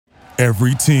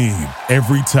Every team,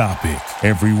 every topic,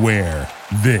 everywhere.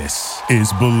 This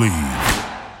is Believe.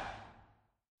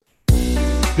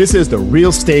 This is the Real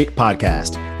Estate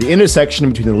Podcast, the intersection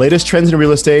between the latest trends in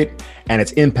real estate and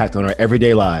its impact on our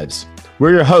everyday lives.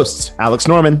 We're your hosts, Alex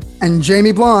Norman and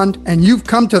Jamie Blonde, and you've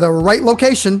come to the right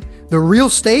location. The Real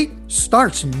Estate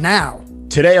starts now.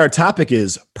 Today, our topic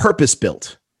is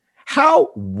purpose-built.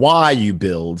 How why you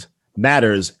build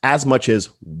matters as much as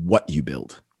what you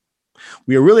build.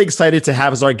 We are really excited to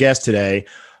have as our guest today,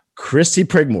 Christy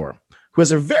Prigmore, who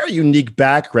has a very unique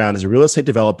background as a real estate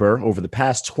developer over the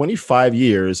past 25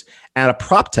 years and a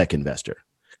prop tech investor.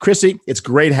 Christy, it's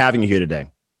great having you here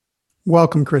today.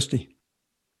 Welcome, Christy.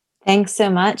 Thanks so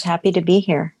much. Happy to be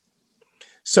here.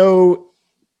 So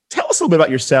tell us a little bit about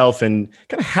yourself and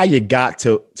kind of how you got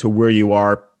to where you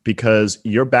are, because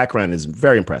your background is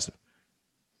very impressive.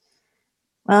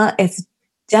 Well, it's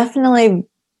definitely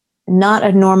not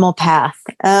a normal path.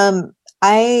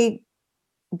 I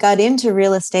got into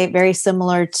real estate very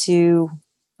similar to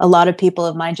a lot of people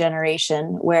of my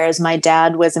generation, whereas my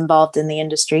dad was involved in the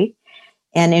industry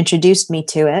and introduced me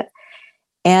to it.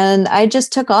 And I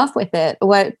just took off with it.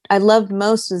 What I loved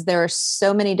most is there are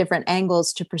so many different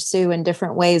angles to pursue and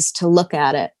different ways to look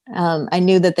at it. I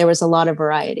knew that there was a lot of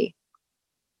variety.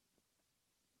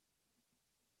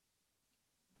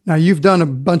 Now, you've done a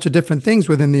bunch of different things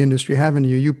within the industry, haven't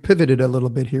you? You pivoted a little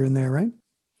bit here and there, right?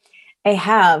 I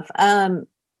have.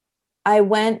 I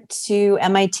went to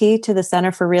MIT, to the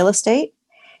Center for Real Estate,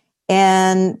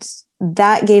 and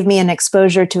that gave me an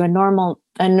exposure to an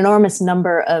enormous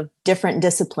number of different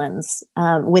disciplines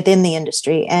within the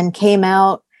industry, and came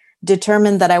out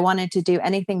determined that I wanted to do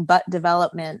anything but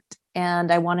development,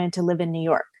 and I wanted to live in New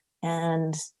York.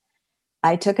 And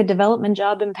I took a development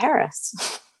job in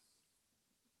Paris.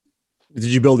 Did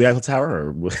you build the Eiffel Tower?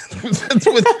 Or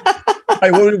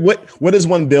what does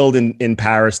one build in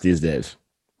Paris these days?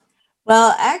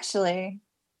 Well, actually,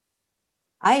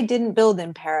 I didn't build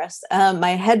in Paris.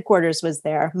 My headquarters was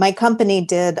there. My company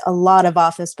did a lot of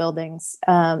office buildings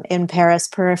in Paris,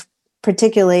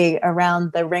 particularly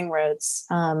around the ring roads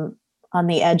on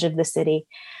the edge of the city.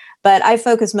 But I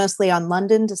focused mostly on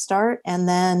London to start, and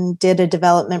then did a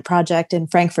development project in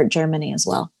Frankfurt, Germany as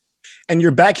well. And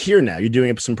you're back here now. You're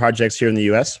doing some projects here in the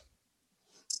U.S.?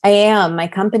 I am. My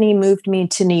company moved me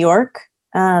to New York,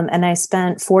 and I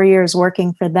spent 4 years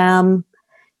working for them,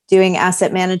 doing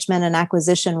asset management and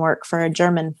acquisition work for a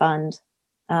German fund,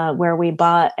 where we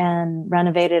bought and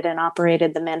renovated and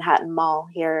operated the Manhattan Mall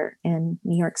here in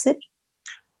New York City.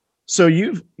 So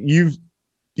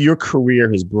your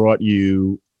career has brought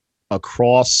you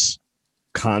across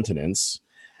continents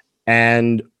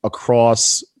and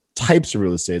across types of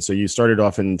real estate. So you started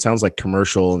off in, it sounds like,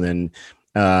 commercial, and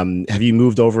then have you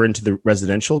moved over into the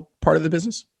residential part of the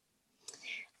business?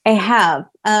 I have.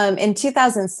 In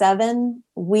 2007,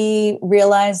 we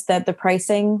realized that the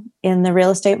pricing in the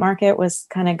real estate market was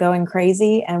kind of going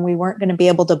crazy, and we weren't going to be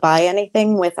able to buy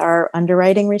anything with our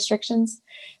underwriting restrictions.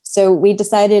 So we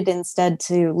decided instead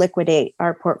to liquidate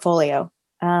our portfolio,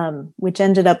 which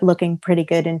ended up looking pretty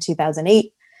good in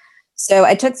 2008. So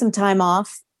I took some time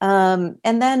off. And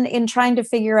then in trying to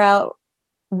figure out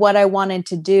what I wanted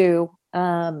to do,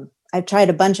 I've tried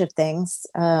a bunch of things.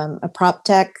 A prop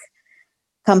tech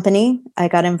company, I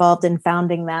got involved in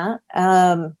founding that.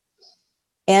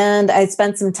 And I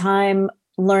spent some time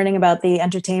learning about the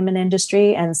entertainment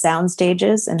industry and sound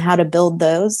stages and how to build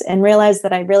those, and realized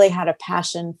that I really had a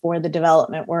passion for the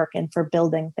development work and for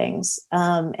building things.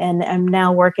 And I'm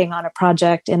now working on a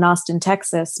project in Austin,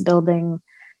 Texas, building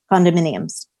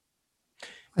condominiums.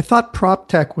 I thought prop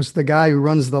tech was the guy who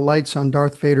runs the lights on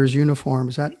Darth Vader's uniform.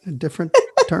 Is that a different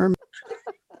term?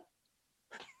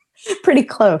 Pretty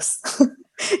close.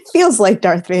 Feels like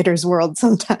Darth Vader's world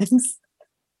sometimes.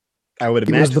 I would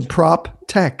imagine. It was the prop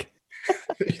tech.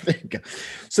 There you go.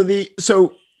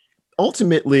 So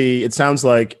ultimately, it sounds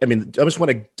like, I just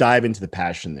want to dive into the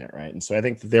passion there, right? And so I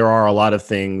think that there are a lot of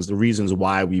things, the reasons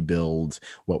why we build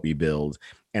what we build.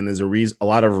 And there's a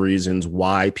lot of reasons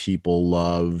why people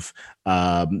love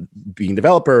being a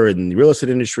developer in the real estate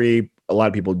industry. A lot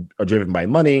of people are driven by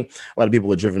money. A lot of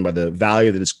people are driven by the value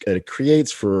that it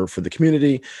creates for the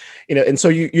community. And so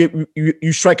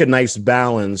you strike a nice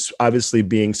balance, obviously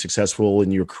being successful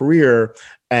in your career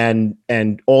and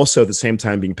also at the same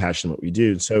time being passionate what we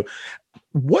do. So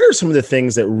what are some of the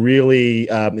things that really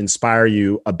inspire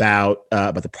you about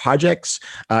the projects?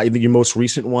 Your most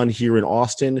recent one here in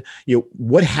Austin.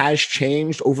 What has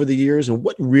changed over the years, and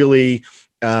what really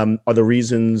are the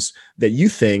reasons that you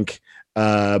think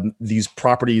these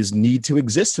properties need to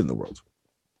exist in the world?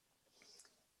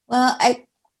 Well,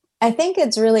 I think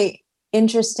it's really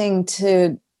interesting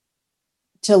to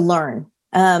learn.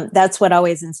 That's what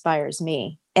always inspires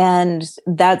me. And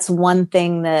that's one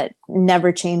thing that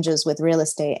never changes with real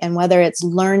estate. And whether it's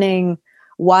learning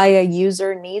why a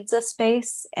user needs a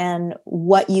space and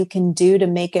what you can do to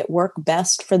make it work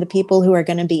best for the people who are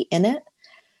going to be in it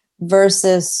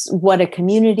versus what a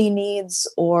community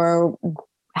needs, or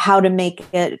how to make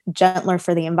it gentler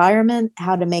for the environment,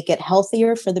 how to make it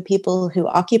healthier for the people who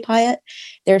occupy it.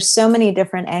 There's so many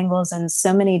different angles and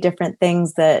so many different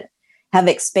things that have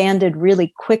expanded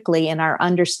really quickly in our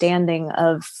understanding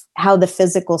of how the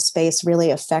physical space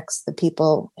really affects the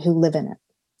people who live in it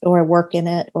or work in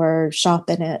it or shop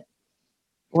in it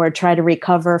or try to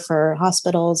recover for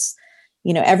hospitals.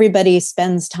 You know, everybody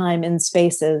spends time in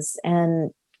spaces,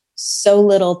 and so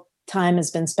little time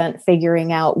has been spent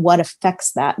figuring out what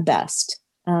affects that best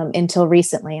until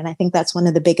recently. And I think that's one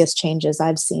of the biggest changes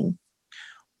I've seen.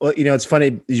 Well, you know, it's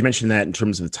funny you mentioned that in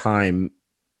terms of time.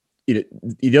 You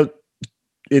don't,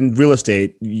 in real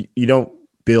estate, you don't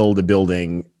build a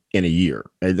building in a year.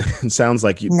 It sounds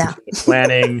like you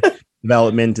planning,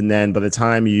 development, and then by the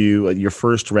time your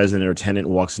first resident or tenant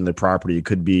walks into the property, it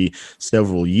could be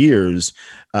several years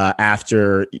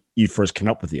after you first came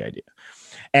up with the idea.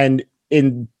 And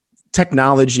in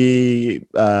technology,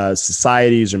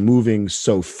 societies are moving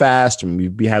so fast. I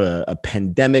mean, we have a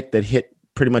pandemic that hit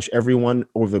pretty much everyone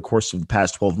over the course of the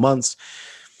past 12 months.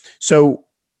 So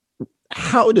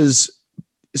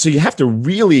so you have to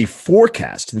really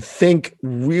forecast and think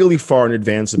really far in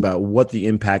advance about what the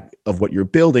impact of what you're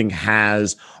building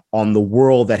has on the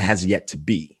world that has yet to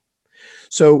be.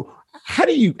 So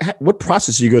what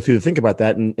process do you go through to think about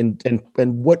that, and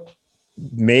what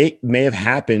may have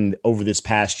happened over this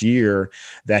past year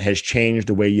that has changed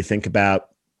the way you think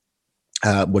about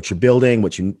what you're building,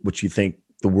 what you think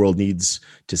the world needs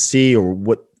to see, or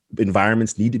what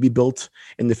environments need to be built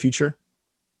in the future?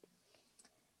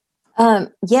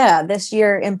 This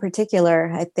year in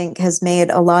particular, I think has made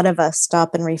a lot of us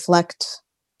stop and reflect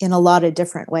in a lot of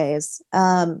different ways.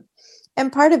 And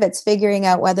part of it's figuring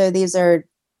out whether these are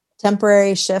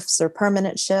temporary shifts or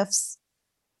permanent shifts.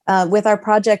 With our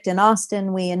project in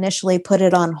Austin, we initially put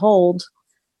it on hold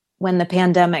when the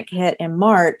pandemic hit in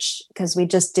March, because we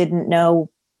just didn't know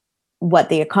what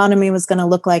the economy was going to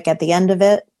look like at the end of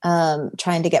it,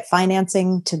 trying to get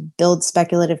financing to build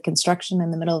speculative construction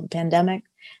in the middle of the pandemic.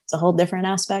 It's a whole different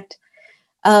aspect.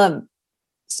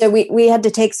 So we had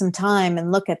to take some time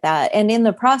and look at that. And in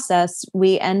the process,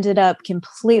 we ended up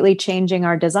completely changing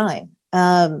our design.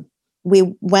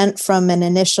 We went from an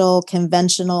initial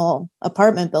conventional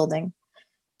apartment building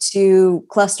to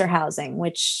cluster housing,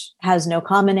 which has no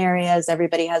common areas.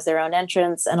 Everybody has their own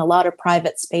entrance and a lot of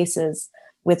private spaces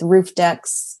with roof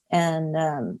decks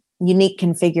and unique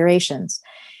configurations.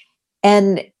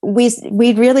 And we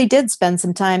really did spend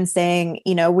some time saying,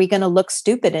 you know, we're going to look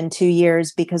stupid in 2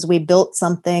 years because we built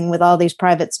something with all these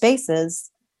private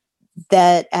spaces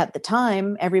that at the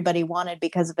time everybody wanted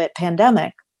because of a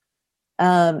pandemic,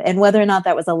 and whether or not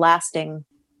that was a lasting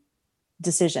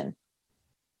decision.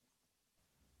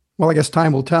 Well, I guess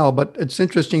time will tell, but it's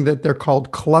interesting that they're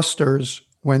called clusters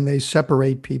when they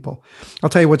separate people. I'll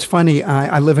tell you what's funny.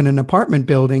 I live in an apartment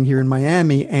building here in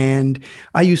Miami, and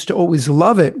I used to always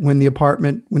love it when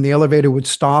the elevator would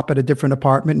stop at a different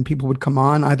apartment and people would come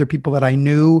on, either people that I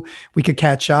knew, we could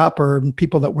catch up, or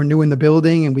people that were new in the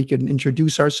building and we could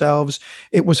introduce ourselves.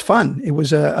 It was fun. It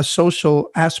was a social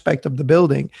aspect of the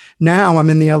building. Now I'm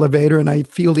in the elevator and I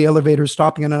feel the elevator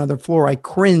stopping on another floor. I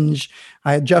cringe.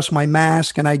 I adjust my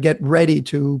mask and I get ready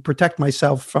to protect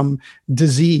myself from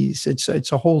disease. It's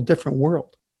a whole different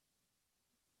world.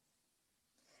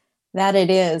 That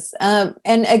it is. And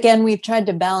again, we've tried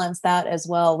to balance that as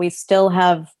well. We still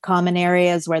have common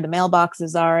areas where the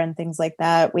mailboxes are and things like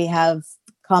that. We have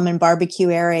common barbecue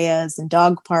areas and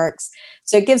dog parks.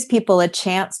 So it gives people a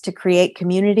chance to create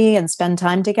community and spend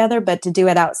time together, but to do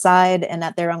it outside and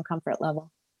at their own comfort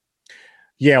level.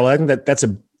 Yeah, well, I think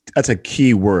that's a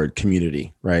key word,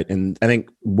 community, right? And I think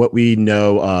what we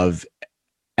know of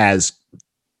as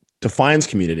defines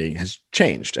community has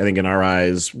changed. I think in our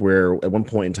eyes, where at one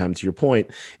point in time, to your point,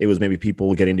 it was maybe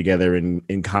people getting together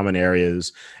in common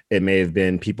areas. It may have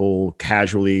been people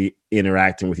casually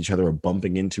interacting with each other or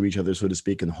bumping into each other, so to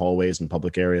speak, in hallways and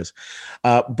public areas.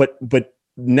 But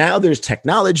now there's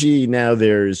technology. Now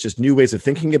there's just new ways of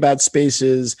thinking about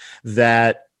spaces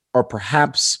that are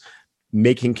perhaps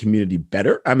making community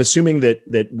better. I'm assuming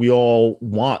that we all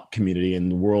want community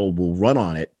and the world will run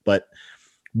on it, but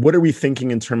what are we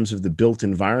thinking in terms of the built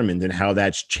environment and how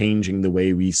that's changing the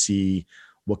way we see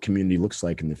what community looks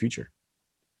like in the future?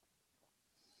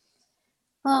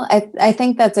 Well, I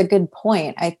think that's a good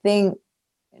point. I think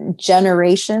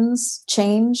generations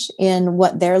change in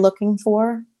what they're looking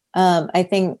for. I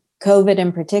think COVID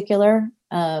in particular,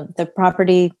 the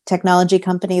property technology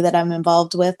company that I'm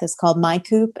involved with is called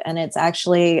MyCoop, and it's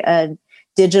actually a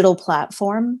digital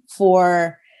platform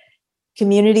for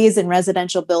communities and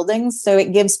residential buildings. So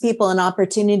it gives people an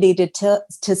opportunity to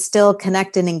still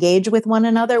connect and engage with one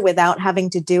another without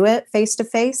having to do it face to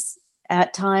face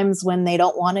at times when they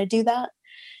don't want to do that.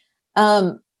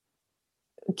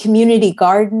 Community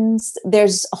gardens,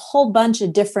 there's a whole bunch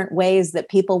of different ways that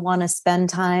people want to spend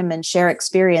time and share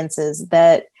experiences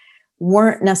that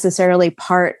weren't necessarily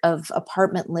part of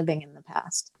apartment living in the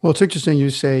past. Well, it's interesting you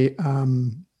say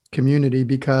community,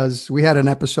 because we had an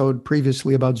episode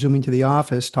previously about Zooming to the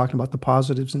office, talking about the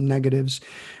positives and negatives.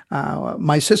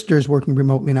 My sister is working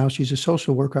remotely now. She's a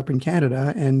social worker up in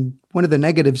Canada. And one of the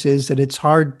negatives is that it's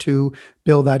hard to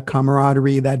build that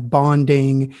camaraderie, that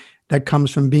bonding that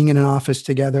comes from being in an office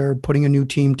together, putting a new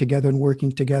team together and working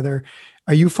together.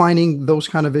 Are you finding those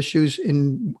kind of issues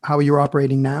in how you're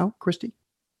operating now, Christy?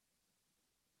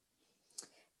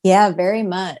 Yeah, very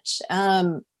much.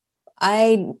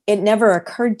 It never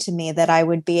occurred to me that I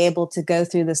would be able to go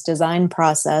through this design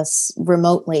process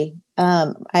remotely.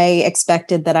 I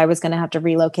expected that I was going to have to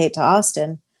relocate to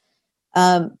Austin.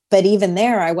 But even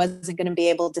there, I wasn't going to be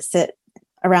able to sit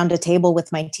around a table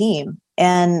with my team.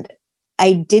 And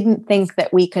I didn't think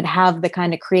that we could have the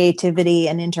kind of creativity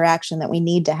and interaction that we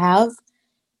need to have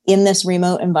in this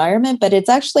remote environment, but it's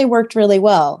actually worked really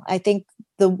well. I think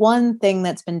the one thing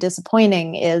that's been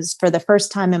disappointing is, for the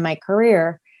first time in my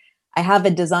career, I have a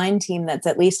design team that's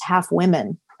at least half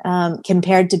women,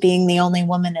 compared to being the only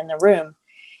woman in the room.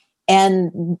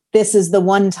 And this is the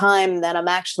one time that I'm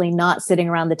actually not sitting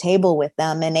around the table with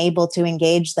them and able to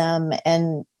engage them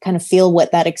and kind of feel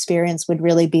what that experience would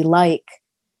really be like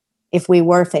if we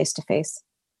were face to face.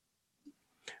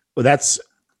 Well, that's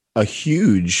a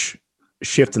huge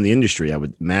shift in the industry, I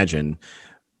would imagine,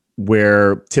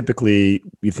 where typically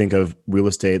you think of real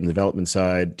estate and the development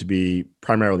side to be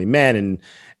primarily men,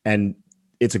 and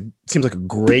it seems like a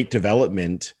great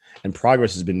development and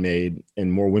progress has been made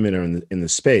and more women are in the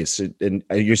space. And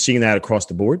you're seeing that across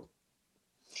the board?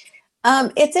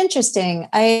 It's interesting.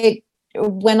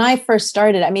 When I first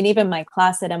started, I mean, even my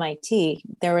class at MIT,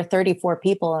 there were 34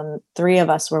 people and 3 of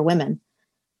us were women.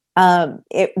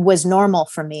 It was normal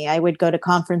for me. I would go to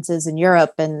conferences in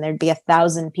Europe and there'd be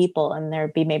 1,000 people and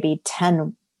there'd be maybe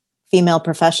 10 female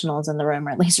professionals in the room,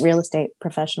 or at least real estate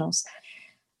professionals.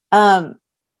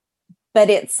 But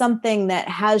it's something that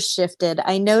has shifted.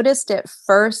 I noticed it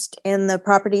first in the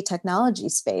property technology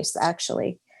space,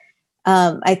 actually.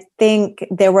 I think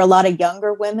there were a lot of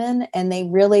younger women and they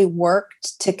really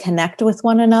worked to connect with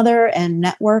one another and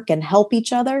network and help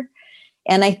each other.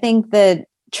 And I think that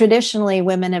traditionally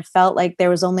women have felt like there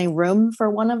was only room for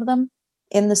one of them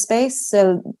in the space.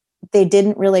 So they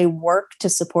didn't really work to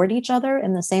support each other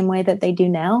in the same way that they do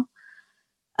now.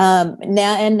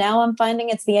 Now I'm finding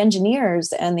it's the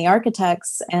engineers and the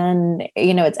architects and,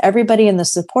 it's everybody in the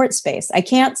support space. I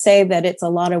can't say that it's a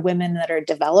lot of women that are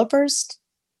developers.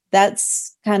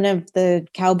 That's kind of the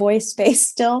cowboy space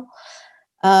still.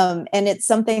 And it's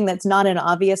something that's not an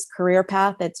obvious career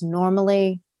path. It's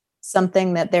normally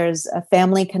something that there's a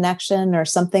family connection or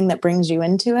something that brings you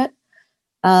into it.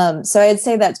 So I'd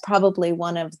say that's probably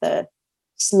one of the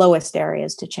slowest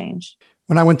areas to change.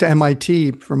 When I went to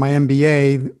MIT for my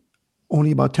MBA,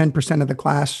 only about 10% of the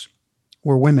class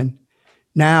were women.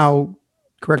 Now,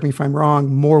 correct me if I'm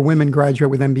wrong, more women graduate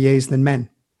with MBAs than men.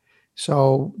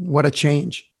 So what a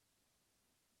change.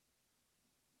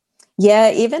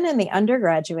 Yeah, even in the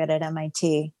undergraduate at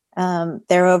MIT,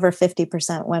 they're over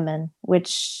 50% women,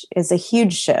 which is a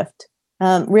huge shift.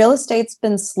 Real estate's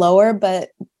been slower, but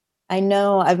I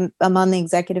know I'm on the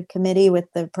executive committee with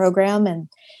the program, and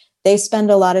they spend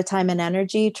a lot of time and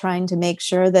energy trying to make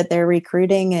sure that they're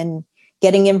recruiting and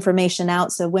getting information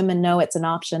out so women know it's an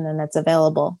option and it's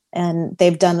available. And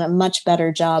they've done a much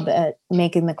better job at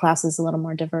making the classes a little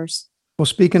more diverse. Well,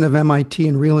 speaking of MIT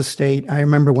and real estate, I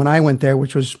remember when I went there,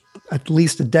 which was at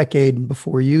least a decade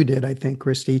before you did, I think,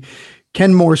 Christy,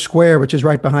 Kenmore Square, which is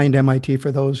right behind MIT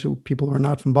for those people who are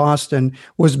not from Boston,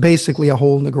 was basically a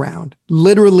hole in the ground.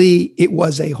 Literally, it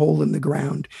was a hole in the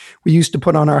ground. We used to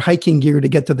put on our hiking gear to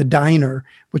get to the diner,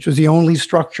 which was the only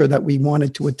structure that we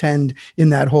wanted to attend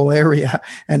in that whole area.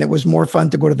 And it was more fun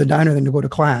to go to the diner than to go to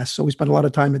class. So we spent a lot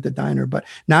of time at the diner. But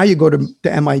now you go to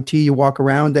MIT, you walk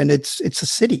around, and it's a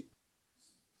city.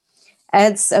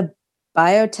 It's a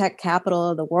biotech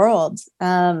capital of the world.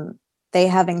 They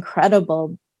have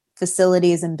incredible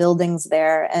facilities and buildings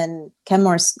there, and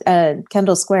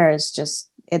Kendall Square is just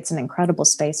it's an incredible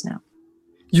space now.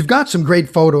 You've got some great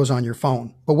photos on your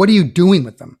phone, but what are you doing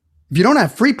with them? If you don't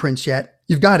have Free Prints yet,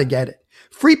 you've got to get it.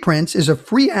 Free Prints is a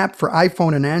free app for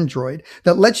iPhone and Android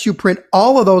that lets you print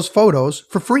all of those photos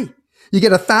for free. You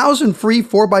get 1,000 free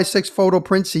 4x6 photo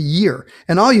prints a year,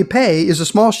 and all you pay is a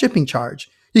small shipping charge.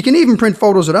 You can even print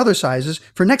photos at other sizes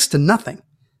for next to nothing.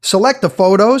 Select the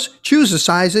photos, choose the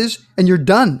sizes, and you're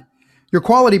done. Your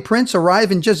quality prints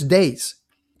arrive in just days.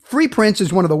 Free Prints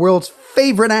is one of the world's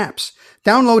favorite apps.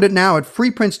 Download it now at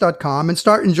freeprints.com and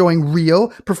start enjoying real,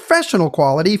 professional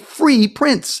quality free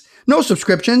prints. No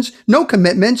subscriptions, no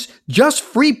commitments, just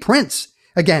free prints.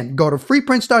 Again, go to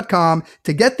freeprints.com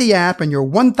to get the app and your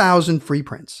 1,000 free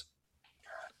prints.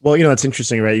 Well, you know, it's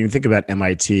interesting, right? You think about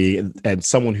MIT and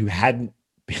someone who hadn't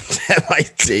been to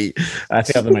MIT. I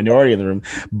think I'm the minority in the room.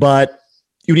 But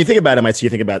when you think about MIT, you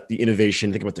think about the innovation,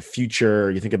 you think about the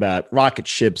future, you think about rocket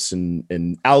ships and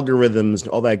algorithms and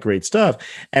all that great stuff.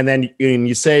 And then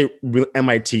you say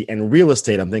MIT and real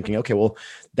estate, I'm thinking, okay, well,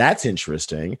 that's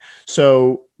interesting.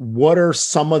 So what are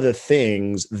some of the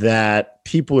things that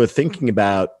people are thinking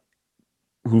about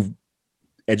who've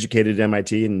educated at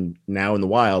MIT and now in the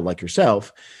wild, like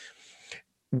yourself,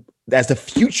 as the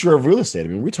future of real estate? I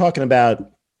mean, we're talking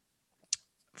about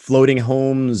floating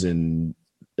homes and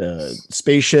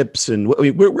spaceships, and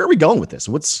where are we going with this?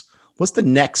 What's the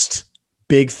next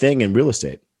big thing in real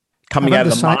estate coming out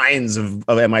of the minds of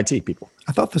MIT people?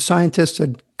 I thought the scientists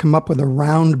had come up with a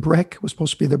round brick. It was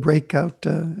supposed to be the breakout.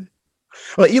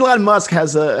 Well, Elon Musk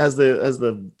has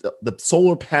the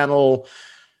solar panel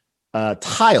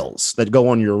tiles that go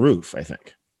on your roof, I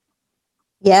think.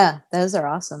 Yeah, those are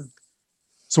awesome.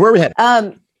 So where are we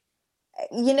headed?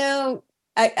 You know,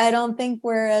 I don't think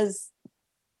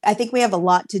I think we have a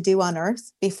lot to do on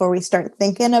Earth before we start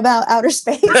thinking about outer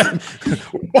space.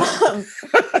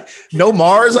 No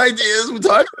Mars ideas. We're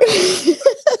talking.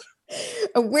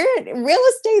 Real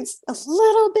estate's a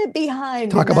little bit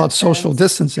behind. Talk about social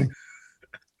distancing.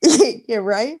 You're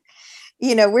right.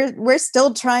 You know, we're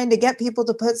still trying to get people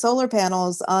to put solar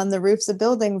panels on the roofs of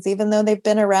buildings, even though they've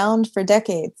been around for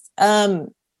decades.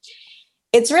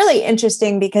 It's really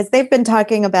interesting because they've been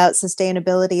talking about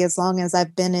sustainability as long as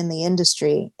I've been in the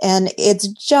industry, and it's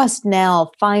just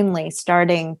now finally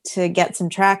starting to get some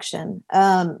traction.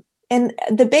 And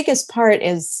the biggest part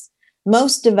is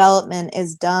most development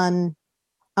is done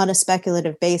on a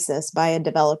speculative basis by a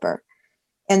developer.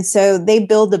 And so they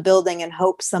build a building and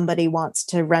hope somebody wants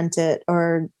to rent it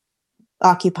or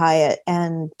occupy it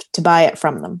and to buy it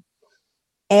from them.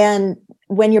 And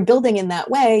when you're building in that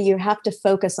way, you have to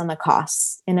focus on the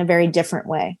costs in a very different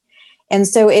way. And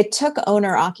so it took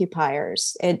owner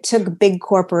occupiers, it took big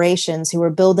corporations who were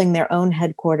building their own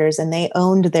headquarters and they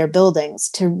owned their buildings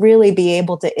to really be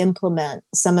able to implement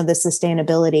some of the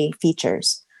sustainability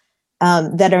features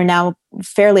that are now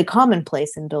fairly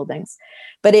commonplace in buildings.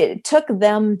 But it took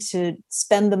them to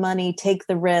spend the money, take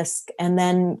the risk, and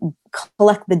then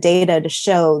collect the data to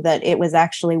show that it was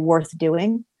actually worth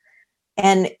doing.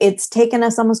 And it's taken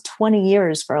us almost 20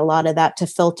 years for a lot of that to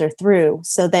filter through,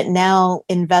 so that now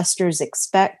investors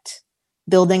expect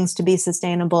buildings to be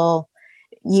sustainable.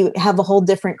 You have a whole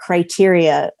different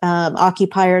criteria.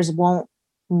 Occupiers won't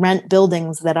rent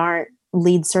buildings that aren't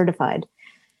LEED certified.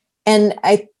 And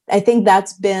I think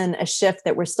that's been a shift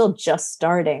that we're still just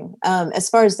starting. As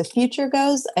far as the future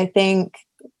goes, I think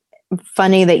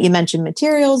funny that you mentioned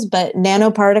materials, but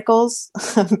nanoparticles,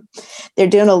 they're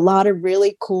doing a lot of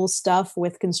really cool stuff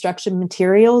with construction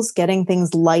materials, getting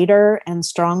things lighter and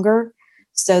stronger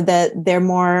so that they're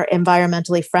more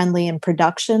environmentally friendly in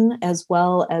production as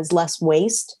well as less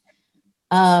waste.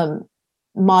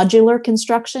 Modular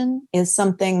construction is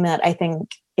something that I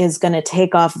think is going to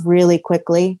take off really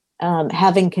quickly.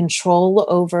 Having control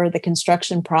over the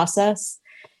construction process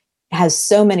has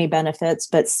so many benefits,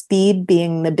 but speed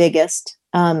being the biggest.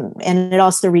 And it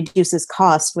also reduces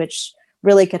cost, which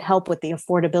really could help with the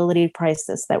affordability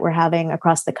crisis that we're having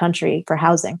across the country for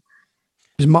housing.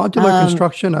 Is modular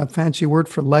construction a fancy word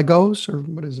for Legos, or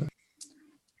what is it?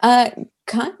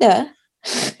 Kinda.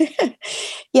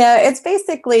 Yeah, it's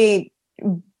basically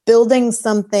building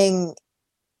something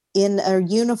in a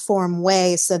uniform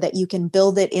way so that you can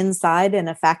build it inside in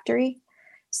a factory.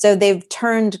 So they've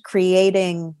turned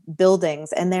creating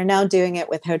buildings, and they're now doing it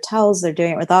with hotels, they're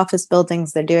doing it with office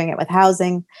buildings, they're doing it with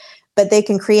housing, but they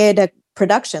can create a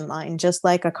production line just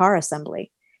like a car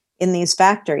assembly in these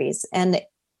factories. And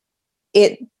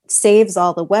it saves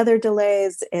all the weather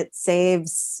delays, it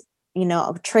saves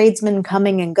tradesmen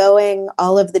coming and going,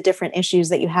 all of the different issues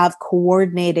that you have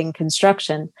coordinating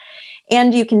construction.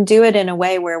 And you can do it in a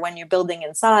way where when you're building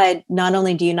inside, not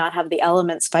only do you not have the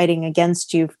elements fighting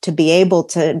against you to be able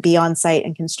to be on site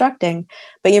and constructing,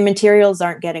 but your materials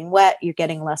aren't getting wet, you're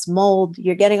getting less mold,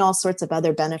 you're getting all sorts of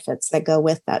other benefits that go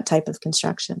with that type of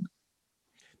construction.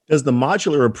 Does the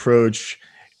modular approach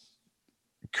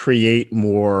create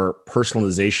more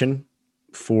personalization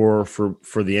for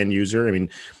the end user? I mean,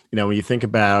 when you think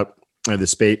about the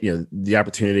space, the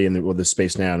opportunity and the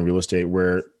space now in real estate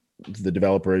where the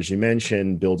developer, as you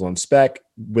mentioned, builds on spec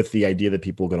with the idea that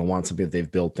people are going to want something that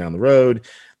they've built down the road.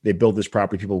 They build this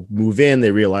property, people move in,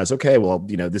 they realize, okay, well,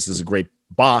 this is a great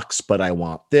box, but I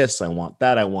want this, I want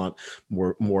that, I want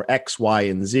more X, Y,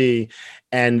 and Z.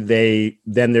 And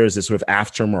then there's this sort of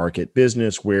aftermarket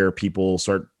business where people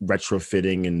start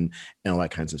retrofitting and all that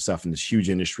kinds of stuff. And this huge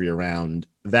industry around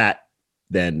that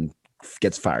then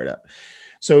gets fired up.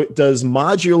 So does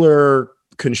modular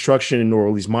construction or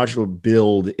at least modular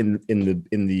build in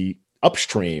the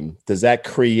upstream, does that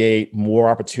create more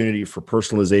opportunity for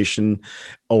personalization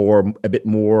or a bit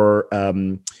more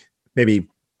maybe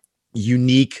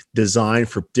unique design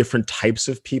for different types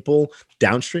of people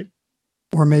downstream?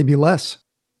 Or maybe less?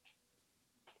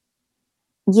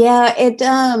 Yeah,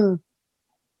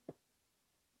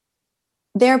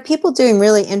 there are people doing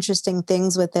really interesting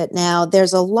things with it now.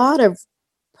 There's a lot of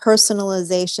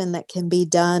personalization that can be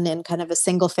done in kind of a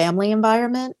single family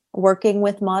environment, working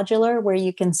with modular, where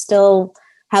you can still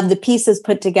have the pieces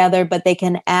put together, but they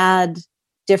can add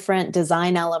different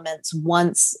design elements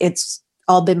once it's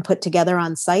all been put together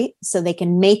on site. So they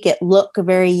can make it look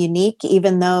very unique,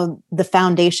 even though the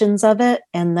foundations of it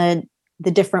and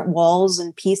the different walls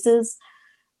and pieces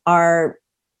are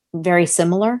very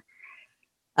similar.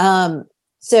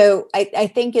 So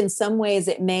I think in some ways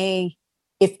it may,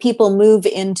 if people move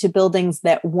into buildings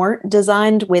that weren't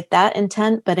designed with that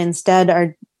intent, but instead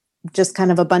are just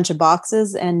kind of a bunch of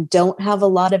boxes and don't have a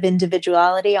lot of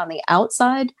individuality on the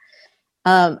outside,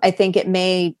 I think it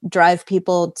may drive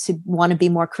people to want to be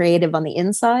more creative on the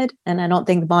inside. And I don't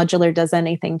think modular does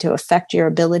anything to affect your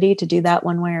ability to do that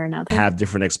one way or another. Have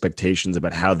different expectations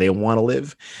about how they want to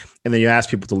live. And then you ask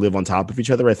people to live on top of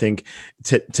each other. I think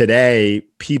today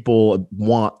people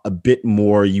want a bit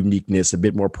more uniqueness, a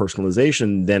bit more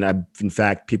personalization than in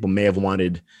fact, people may have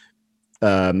wanted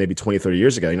maybe 20, 30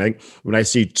 years ago. When I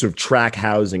see sort of track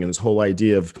housing and this whole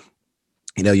idea of,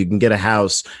 you can get a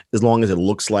house as long as it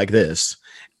looks like this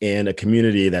in a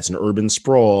community that's an urban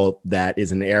sprawl that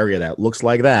is an area that looks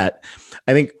like that.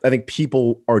 I think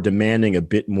people are demanding a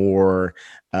bit more,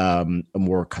 a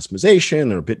more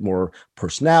customization or a bit more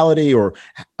personality, or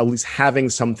at least having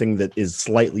something that is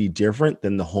slightly different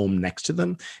than the home next to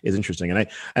them is interesting. And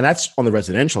that's on the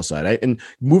residential side. And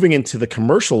moving into the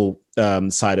commercial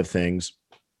side of things,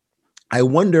 I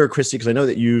wonder, Christy, because I know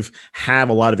that you've have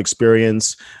a lot of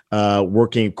experience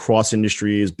working across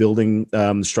industries, building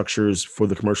structures for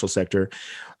the commercial sector,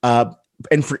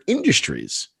 and for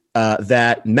industries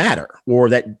that matter or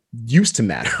that used to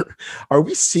matter. Are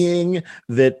we seeing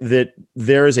that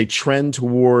there is a trend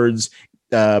towards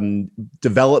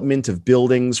development of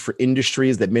buildings for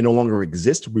industries that may no longer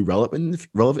exist to be relevant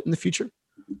in the future?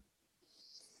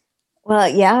 Well,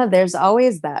 yeah, there's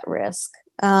always that risk.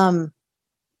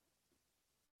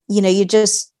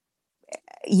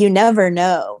 You never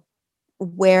know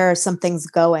where something's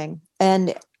going.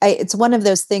 And it's one of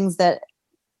those things that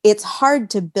it's hard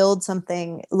to build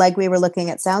something like we were looking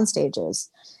at sound stages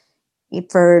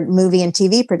for movie and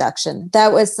TV production.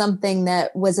 That was something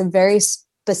that was a very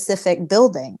specific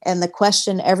building. And the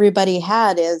question everybody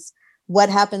had is, what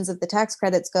happens if the tax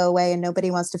credits go away and nobody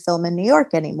wants to film in New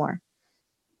York anymore?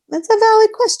 That's a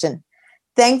valid question.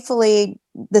 Thankfully,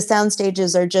 the sound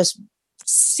stages are just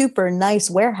super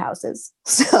nice warehouses.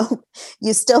 So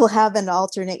you still have an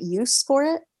alternate use for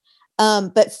it.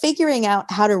 But figuring out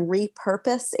how to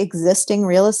repurpose existing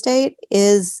real estate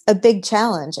is a big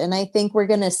challenge. And I think we're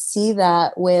going to see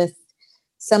that with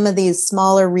some of these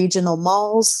smaller regional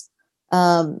malls,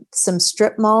 some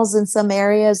strip malls in some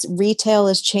areas. Retail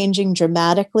is changing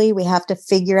dramatically. We have to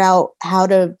figure out how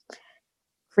to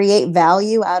create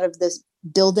value out of this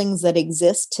buildings that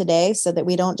exist today so that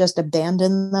we don't just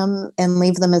abandon them and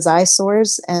leave them as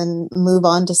eyesores and move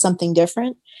on to something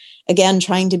different. Again,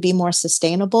 trying to be more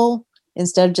sustainable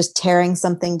instead of just tearing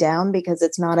something down because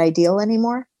it's not ideal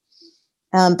anymore.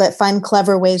 But find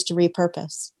clever ways to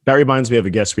repurpose. That reminds me of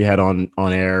a guest we had on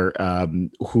air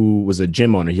who was a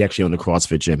gym owner. He actually owned a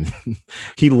CrossFit gym.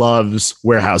 He loves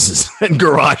warehouses and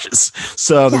garages.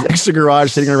 So the extra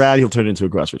garage sitting around, he'll turn it into a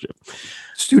CrossFit gym.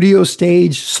 Studio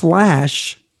stage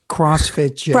 /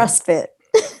 CrossFit gym. CrossFit.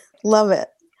 Love it.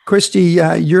 Christy,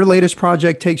 your latest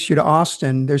project takes you to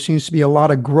Austin. There seems to be a lot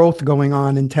of growth going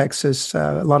on in Texas,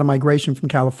 a lot of migration from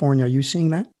California. Are you seeing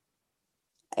that?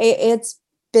 It's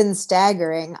been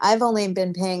staggering. I've only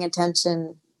been paying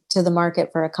attention to the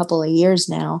market for a couple of years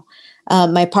now.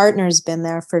 My partner's been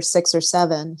there for 6 or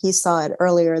 7. He saw it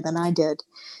earlier than I did.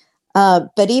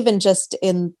 But even just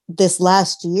in this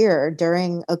last year,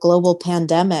 during a global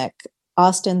pandemic,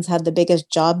 Austin's had the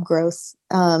biggest job growth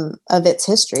of its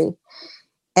history.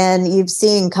 And you've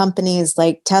seen companies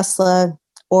like Tesla,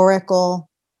 Oracle,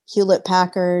 Hewlett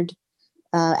Packard,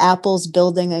 Apple's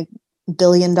building a $1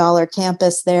 billion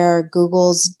campus there.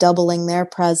 Google's doubling their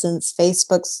presence.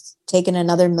 Facebook's taken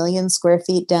another 1 million square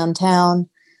feet downtown.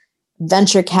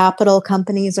 Venture capital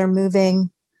companies are moving.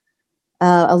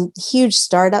 A huge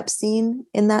startup scene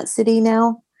in that city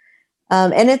now.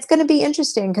 And it's going to be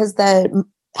interesting because the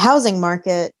housing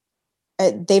market,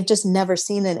 they've just never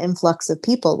seen an influx of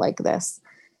people like this.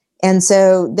 And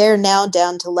so they're now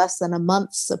down to less than a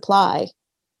month's supply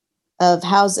of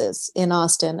houses in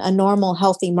Austin. A normal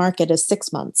healthy market is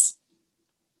 6 months.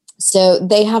 So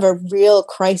they have a real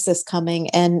crisis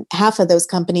coming, and half of those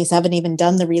companies haven't even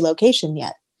done the relocation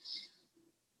yet.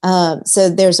 So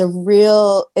there's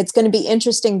it's going to be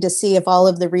interesting to see if all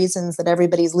of the reasons that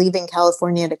everybody's leaving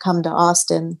California to come to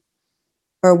Austin,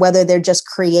 or whether they're just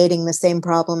creating the same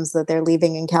problems that they're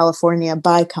leaving in California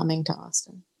by coming to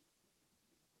Austin.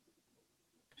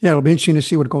 Yeah, it'll be interesting to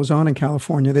see what goes on in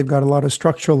California. They've got a lot of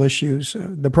structural issues.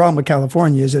 The problem with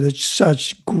California is that it's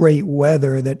such great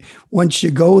weather that once you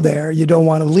go there, you don't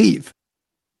want to leave.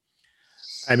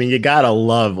 I mean, you got to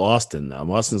love Austin,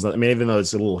 though. Austin's, I mean, even though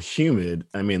it's a little humid,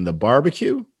 I mean, the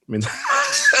barbecue, I mean,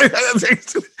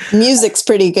 music's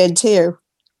pretty good, too.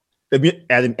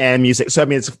 And music. So, I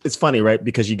mean, it's funny, right?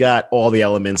 Because you got all the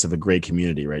elements of a great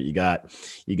community, right? You got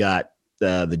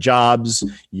the jobs,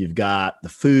 you've got the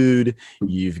food,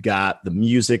 you've got the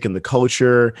music and the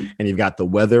culture, and you've got the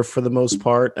weather for the most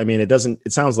part. I mean,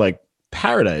 it sounds like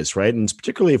paradise, right? And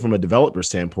particularly from a developer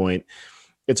standpoint,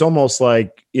 it's almost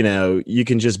like, you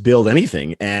can just build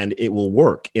anything and it will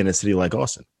work in a city like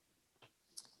Austin.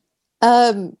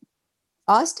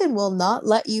 Austin will not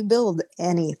let you build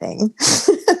anything.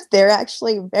 They're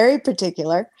actually very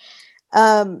particular.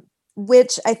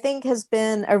 Which I think has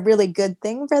been a really good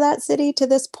thing for that city to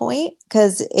this point,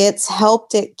 because it's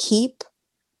helped it keeping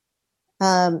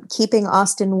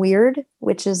Austin weird,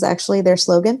 which is actually their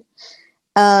slogan.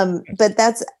 But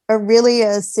that's really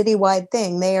a citywide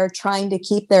thing. They are trying to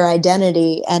keep their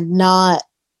identity and not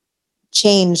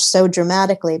change so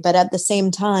dramatically. But at the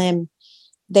same time,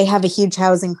 they have a huge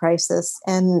housing crisis,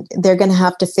 and they're going to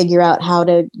have to figure out how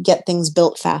to get things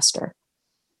built faster.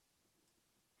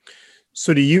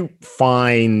 So do you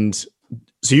find,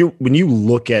 when you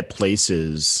look at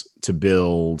places to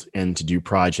build and to do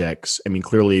projects, I mean,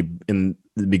 clearly in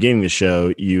the beginning of the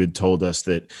show, you had told us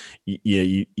that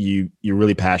you're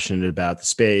really passionate about the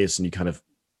space and you kind of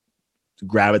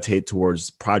gravitate towards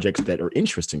projects that are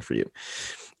interesting for you.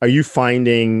 Are you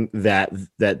finding that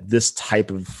this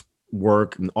type of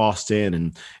work in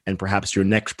Austin and perhaps your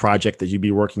next project that you'd be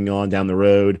working on down the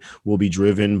road will be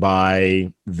driven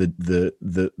by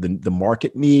the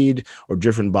market need, or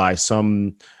driven by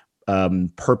some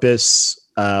purpose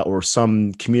or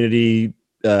some community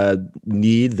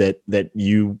need that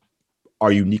you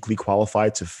are uniquely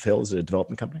qualified to fill as a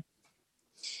development company?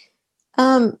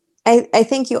 I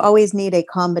think you always need a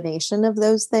combination of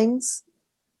those things.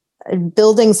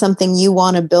 Building something you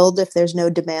want to build, if there's no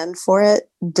demand for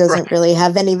it, doesn't really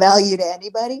have any value to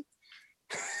anybody.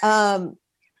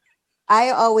 I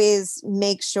always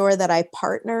make sure that I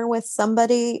partner with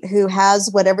somebody who has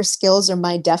whatever skills are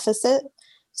my deficit.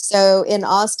 So in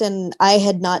Austin, I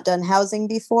had not done housing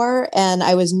before, and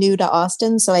I was new to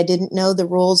Austin, so I didn't know the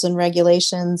rules and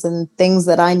regulations and things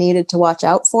that I needed to watch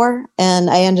out for. And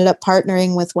I ended up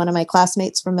partnering with one of my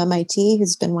classmates from MIT,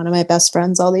 who's been one of my best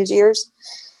friends all these years.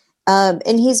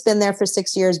 And he's been there for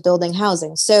 6 years building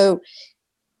housing. So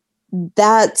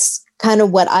that's kind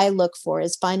of what I look for,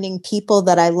 is finding people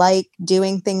that I like,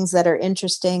 doing things that are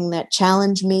interesting, that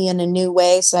challenge me in a new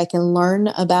way so I can learn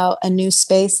about a new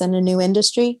space and a new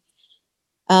industry.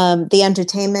 The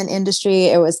entertainment industry,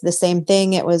 it was the same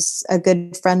thing. It was a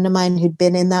good friend of mine who'd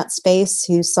been in that space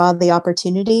who saw the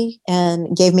opportunity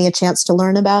and gave me a chance to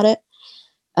learn about it.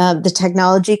 The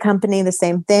technology company, the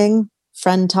same thing.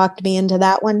 Friend talked me into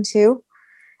that one too.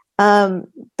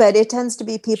 But it tends to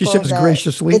be people. She says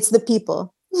graciously. It's the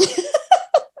people.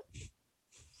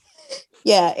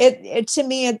 Yeah, it to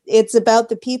me, it's about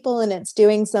the people, and it's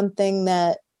doing something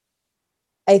that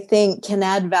I think can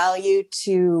add value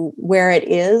to where it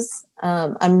is.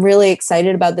 I'm really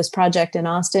excited about this project in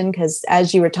Austin because,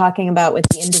 as you were talking about with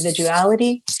the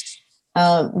individuality,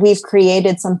 we've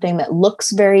created something that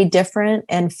looks very different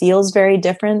and feels very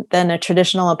different than a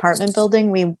traditional apartment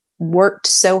building. We worked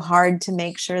so hard to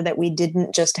make sure that we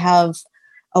didn't just have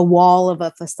a wall of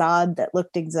a facade that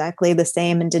looked exactly the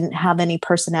same and didn't have any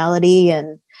personality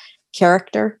and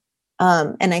character.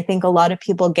 And I think a lot of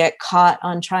people get caught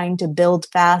on trying to build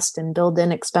fast and build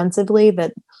inexpensively,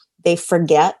 that they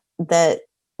forget that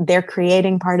they're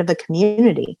creating part of a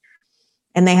community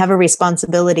and they have a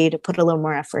responsibility to put a little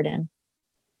more effort in.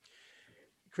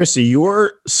 Christy,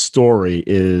 your story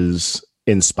is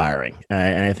inspiring.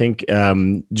 And I think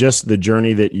just the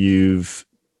journey that you've,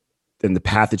 and the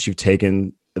path that you've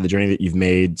taken, the journey that you've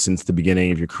made since the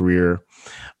beginning of your career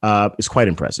is quite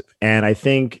impressive. And I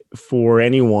think for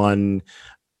anyone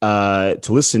to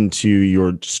listen to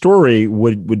your story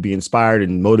would be inspired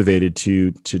and motivated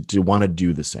to want to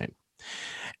do the same.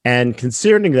 And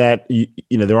considering that,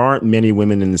 there aren't many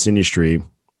women in this industry,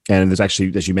 and there's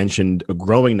actually, as you mentioned, a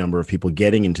growing number of people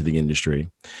getting into the industry,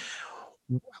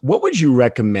 what would you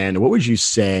recommend, or what would you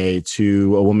say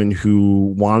to a woman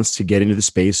who wants to get into the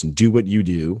space and do what you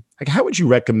do? Like, how would you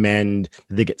recommend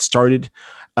that they get started?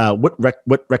 What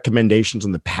recommendations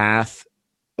on the paths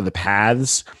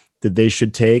that they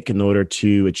should take in order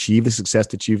to achieve the success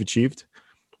that you've achieved?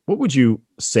 What would you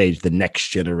say to the next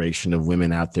generation of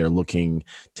women out there looking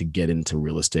to get into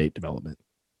real estate development?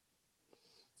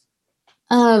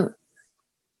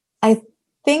 I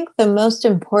think the most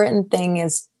important thing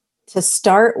is to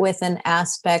start with an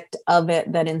aspect of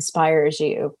it that inspires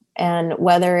you. And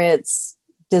whether it's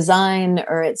design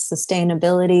or it's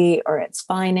sustainability or it's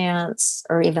finance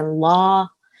or even law,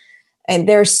 and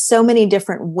there's so many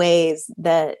different ways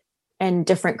that and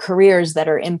different careers that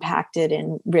are impacted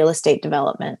in real estate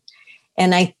development.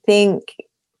 And I think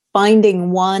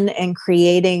finding one and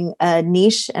creating a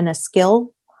niche and a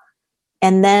skill,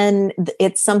 and then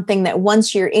it's something that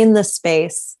once you're in the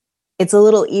space, it's a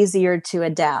little easier to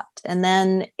adapt. And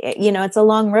then, it's a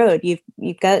long road.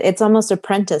 You've got, it's almost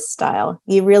apprentice style.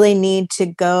 You really need to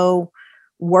go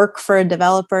work for a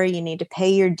developer. You need to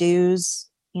pay your dues.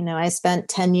 I spent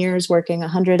 10 years working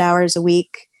 100 hours a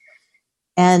week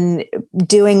and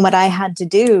doing what I had to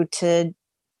do to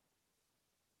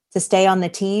stay on the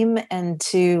team and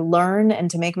to learn and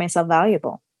to make myself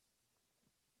valuable.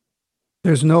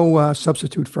 There's no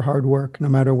substitute for hard work, no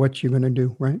matter what you're going to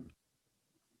do, right?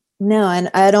 No, and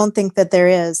I don't think that there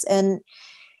is. And,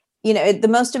 the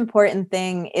most important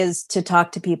thing is to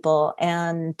talk to people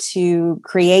and to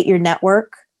create your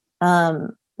network.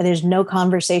 There's no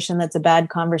conversation that's a bad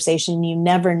conversation. You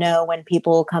never know when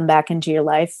people will come back into your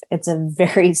life. It's a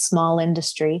very small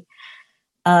industry.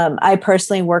 I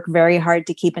personally work very hard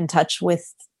to keep in touch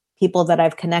with people that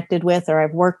I've connected with or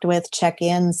I've worked with, check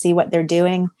in, see what they're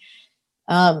doing.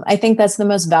 I think that's the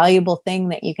most valuable thing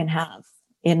that you can have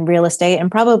in real estate and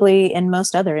probably in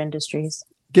most other industries.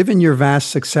 Given your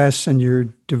vast success and your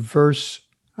diverse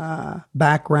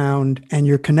background and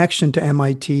your connection to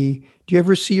MIT, do you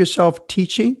ever see yourself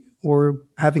teaching or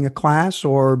having a class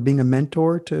or being a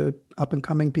mentor to up and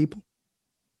coming people?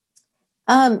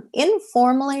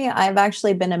 Informally, I've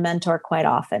actually been a mentor quite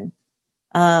often.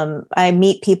 I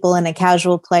meet people in a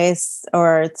casual place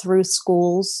or through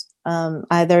schools,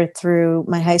 either through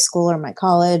my high school or my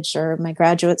college or my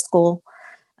graduate school.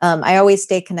 I always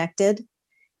stay connected,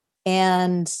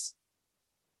 and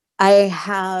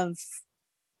I've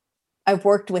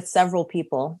worked with several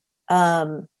people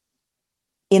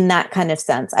in that kind of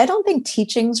sense. I don't think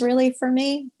teaching's really for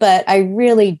me, but I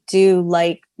really do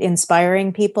like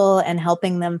inspiring people and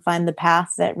helping them find the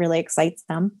path that really excites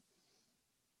them.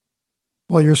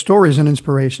 Well, your story is an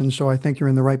inspiration, so I think you're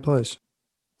in the right place.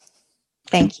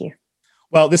 Thank you.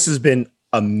 Well, this has been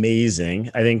amazing.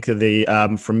 I think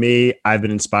for me, I've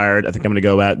been inspired. I think I'm going to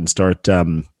go out and start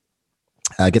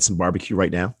get some barbecue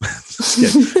right now.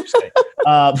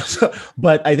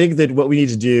 But I think that what we need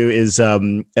to do is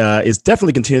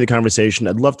definitely continue the conversation.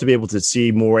 I'd love to be able to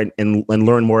see more and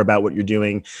learn more about what you're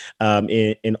doing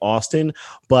in Austin.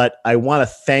 But I want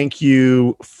to thank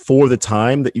you for the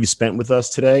time that you spent with us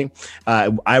today.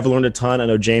 I've learned a ton. I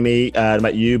know Jamie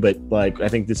about you, but I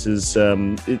think this is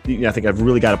I think I've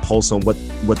really got a pulse on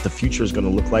what the future is going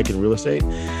to look like in real estate.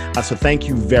 So thank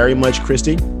you very much,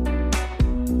 Christy.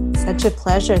 Such a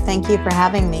pleasure. Thank you for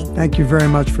having me. Thank you very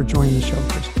much for joining the show,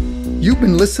 Christy. You've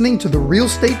been listening to the Real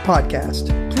Estate Podcast.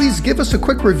 Please give us a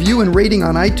quick review and rating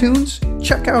on iTunes.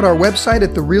 Check out our website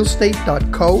at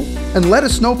therealestate.co and let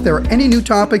us know if there are any new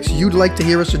topics you'd like to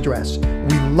hear us address.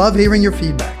 We love hearing your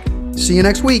feedback. See you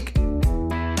next week.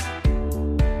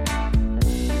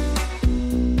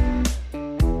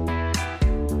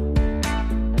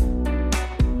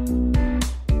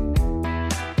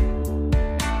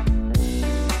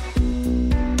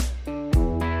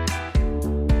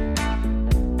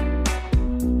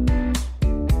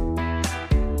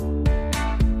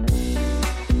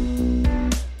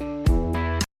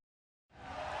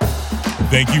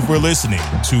 Thank you for listening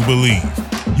to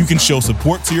Believe. You can show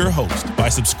support to your host by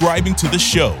subscribing to the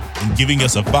show and giving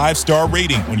us a 5-star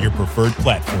rating on your preferred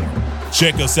platform.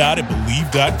 Check us out at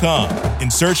Believe.com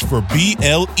and search for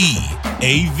BLEAV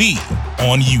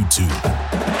on YouTube.